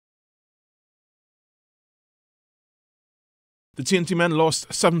The TNT men lost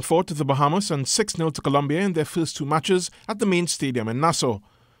 7-4 to the Bahamas and 6-0 to Colombia in their first two matches at the main stadium in Nassau.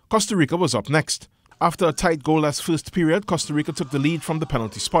 Costa Rica was up next. After a tight goalless first period, Costa Rica took the lead from the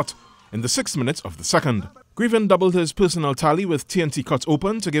penalty spot in the 6th minute of the second. Griven doubled his personal tally with TNT cut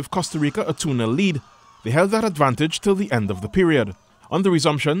open to give Costa Rica a 2-0 lead. They held that advantage till the end of the period. On the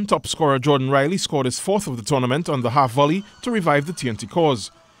resumption, top scorer Jordan Riley scored his fourth of the tournament on the half volley to revive the TNT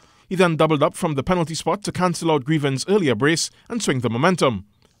cause. He then doubled up from the penalty spot to cancel out Griven's earlier brace and swing the momentum.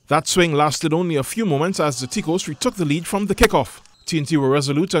 That swing lasted only a few moments as the Ticos retook the lead from the kickoff. TNT were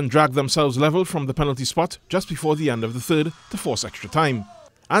resolute and dragged themselves level from the penalty spot just before the end of the third to force extra time.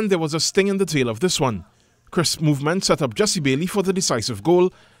 And there was a sting in the tail of this one. Crisp movement set up Jesse Bailey for the decisive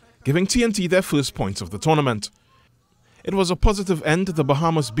goal, giving TNT their first points of the tournament. It was a positive end to the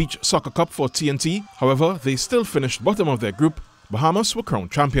Bahamas Beach Soccer Cup for TNT. However, they still finished bottom of their group. Bahamas were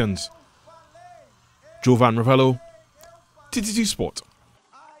crowned champions. Jovan Ravello, TTT Sport.